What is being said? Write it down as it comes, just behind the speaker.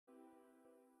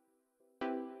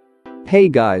Hey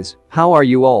guys, how are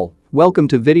you all? Welcome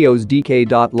to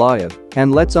videosdk.live,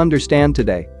 and let's understand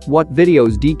today what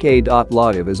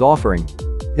videosdk.live is offering.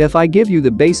 If I give you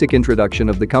the basic introduction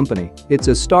of the company, it's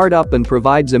a startup and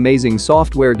provides amazing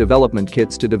software development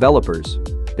kits to developers.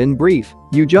 In brief,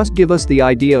 you just give us the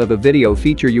idea of a video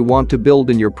feature you want to build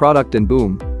in your product and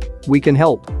boom, we can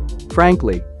help.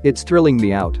 Frankly, it's thrilling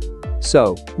me out.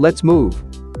 So, let's move.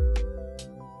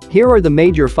 Here are the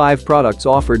major 5 products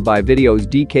offered by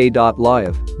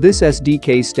videosdk.live. This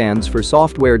SDK stands for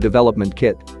Software Development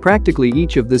Kit. Practically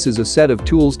each of this is a set of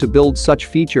tools to build such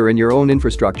feature in your own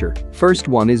infrastructure. First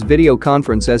one is Video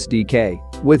Conference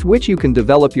SDK, with which you can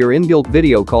develop your inbuilt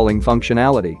video calling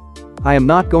functionality. I am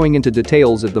not going into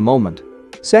details at the moment.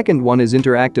 Second one is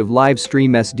Interactive Live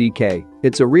Stream SDK.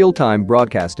 It's a real-time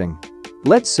broadcasting.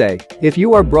 Let's say, if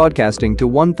you are broadcasting to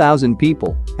 1,000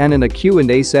 people and in a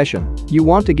Q&A session, you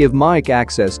want to give mic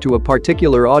access to a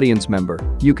particular audience member,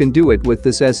 you can do it with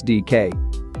this SDK.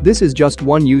 This is just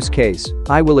one use case,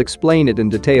 I will explain it in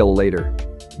detail later.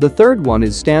 The third one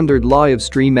is Standard Live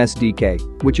Stream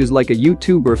SDK, which is like a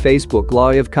YouTube or Facebook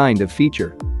Live kind of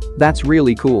feature. That's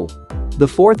really cool. The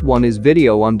fourth one is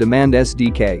Video on Demand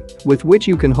SDK, with which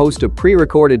you can host a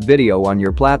pre-recorded video on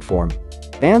your platform.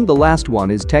 And the last one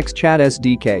is Text Chat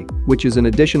SDK, which is an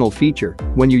additional feature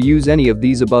when you use any of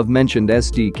these above-mentioned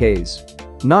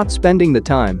SDKs. Not spending the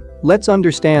time, let's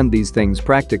understand these things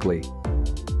practically.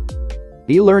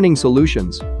 E-learning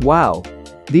solutions, wow.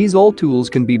 These all tools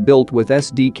can be built with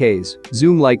SDKs,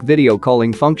 Zoom-like video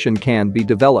calling function can be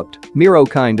developed, Miro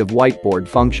kind of whiteboard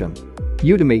function.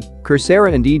 Udemy,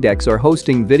 Coursera and edX are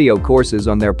hosting video courses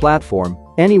on their platform,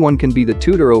 anyone can be the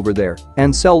tutor over there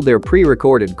and sell their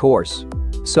pre-recorded course.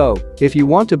 So, if you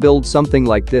want to build something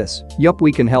like this, yup,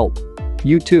 we can help.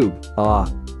 YouTube,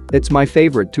 it's my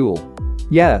favorite tool.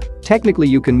 Yeah, technically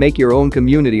you can make your own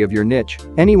community of your niche,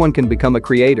 anyone can become a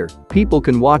creator, people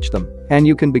can watch them, and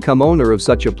you can become owner of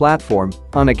such a platform.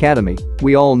 Unacademy,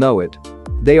 we all know it.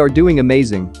 They are doing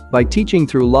amazing by teaching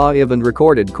through live and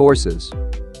recorded courses.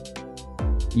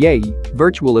 Yay,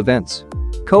 virtual events.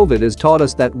 COVID has taught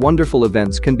us that wonderful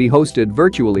events can be hosted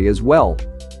virtually as well.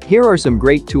 Here are some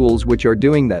great tools which are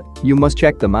doing that, you must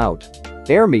check them out.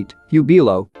 Airmeet,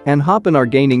 Ubilo, and Hopin are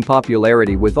gaining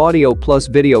popularity with audio plus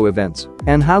video events,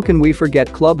 and how can we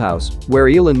forget Clubhouse, where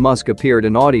Elon Musk appeared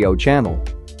an audio channel.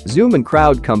 Zoom and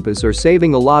Crowd Compass are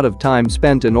saving a lot of time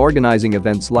spent in organizing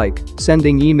events like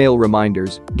sending email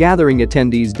reminders, gathering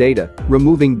attendees' data,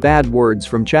 removing bad words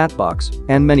from chatbox,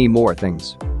 and many more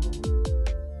things.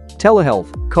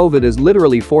 Telehealth, COVID has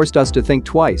literally forced us to think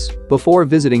twice before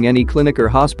visiting any clinic or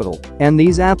hospital, and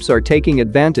these apps are taking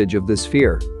advantage of this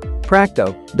fear.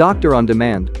 Practo, Doctor on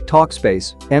Demand,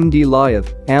 Talkspace, MD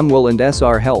Live, Amwell and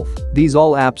SR Health, these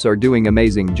all apps are doing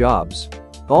amazing jobs.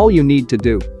 All you need to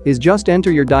do is just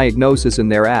enter your diagnosis in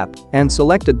their app and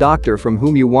select a doctor from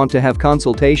whom you want to have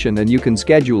consultation and you can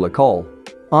schedule a call.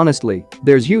 Honestly,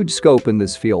 there's huge scope in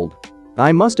this field.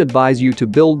 I must advise you to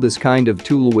build this kind of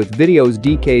tool with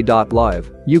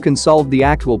videosdk.live, you can solve the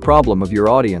actual problem of your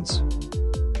audience.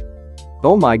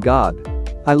 Oh my god.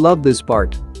 I love this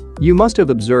part. You must have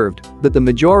observed that the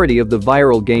majority of the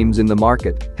viral games in the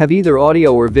market have either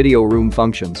audio or video room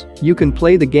functions. You can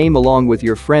play the game along with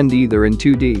your friend either in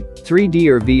 2D, 3D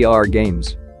or VR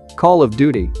games. Call of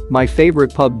Duty, my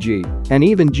favorite PUBG, and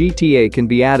even GTA can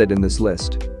be added in this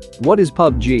list. What is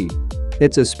PUBG?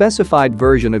 It's a specified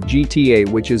version of GTA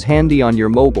which is handy on your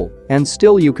mobile and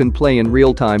still you can play in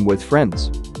real time with friends.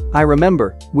 I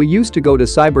remember, we used to go to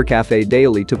cybercafe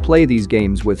daily to play these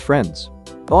games with friends.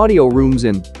 Audio rooms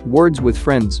in Words with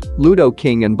Friends, Ludo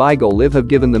King and Bigo Live have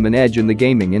given them an edge in the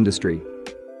gaming industry.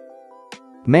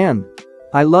 Man,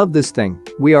 I love this thing.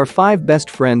 We are 5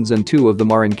 best friends and 2 of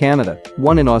them are in Canada,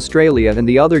 1 in Australia and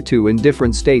the other 2 in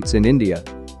different states in India.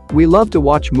 We love to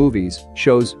watch movies,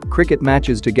 shows, cricket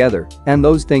matches together, and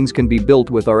those things can be built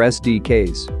with our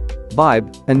SDKs.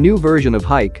 Vibe, a new version of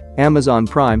Hike, Amazon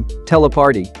Prime,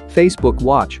 Teleparty, Facebook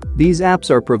Watch, these apps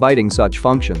are providing such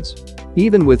functions.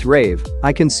 Even with Rave,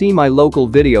 I can see my local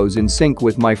videos in sync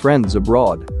with my friends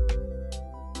abroad.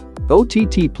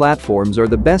 OTT platforms are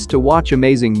the best to watch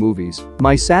amazing movies.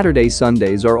 My Saturday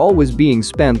Sundays are always being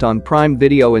spent on Prime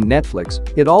Video and Netflix.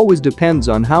 It always depends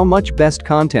on how much best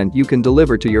content you can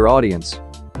deliver to your audience.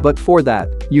 But for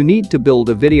that, you need to build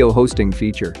a video hosting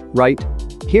feature, right?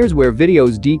 Here's where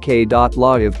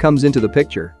videosdk.live comes into the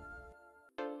picture.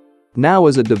 Now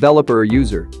as a developer or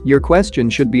user, your question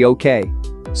should be okay.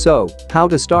 So, how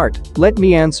to start? Let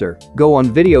me answer. Go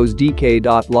on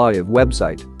videosdk.live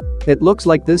website. It looks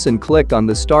like this and click on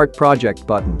the Start Project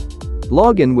button.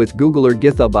 Log in with Google or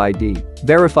GitHub ID,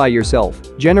 verify yourself,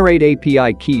 generate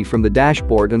API key from the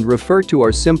dashboard and refer to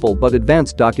our simple but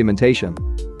advanced documentation.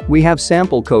 We have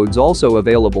sample codes also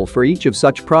available for each of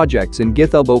such projects in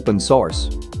GitHub open source.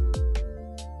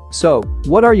 So,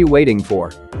 what are you waiting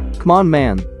for? Come on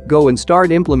man, go and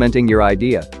start implementing your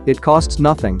idea, it costs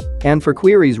nothing, and for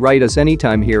queries write us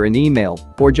anytime here in email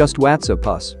or just WhatsApp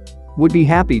us. Would be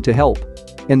happy to help.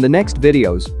 In the next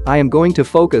videos, I am going to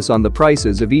focus on the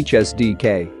prices of each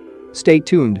SDK. Stay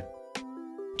tuned.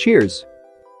 Cheers.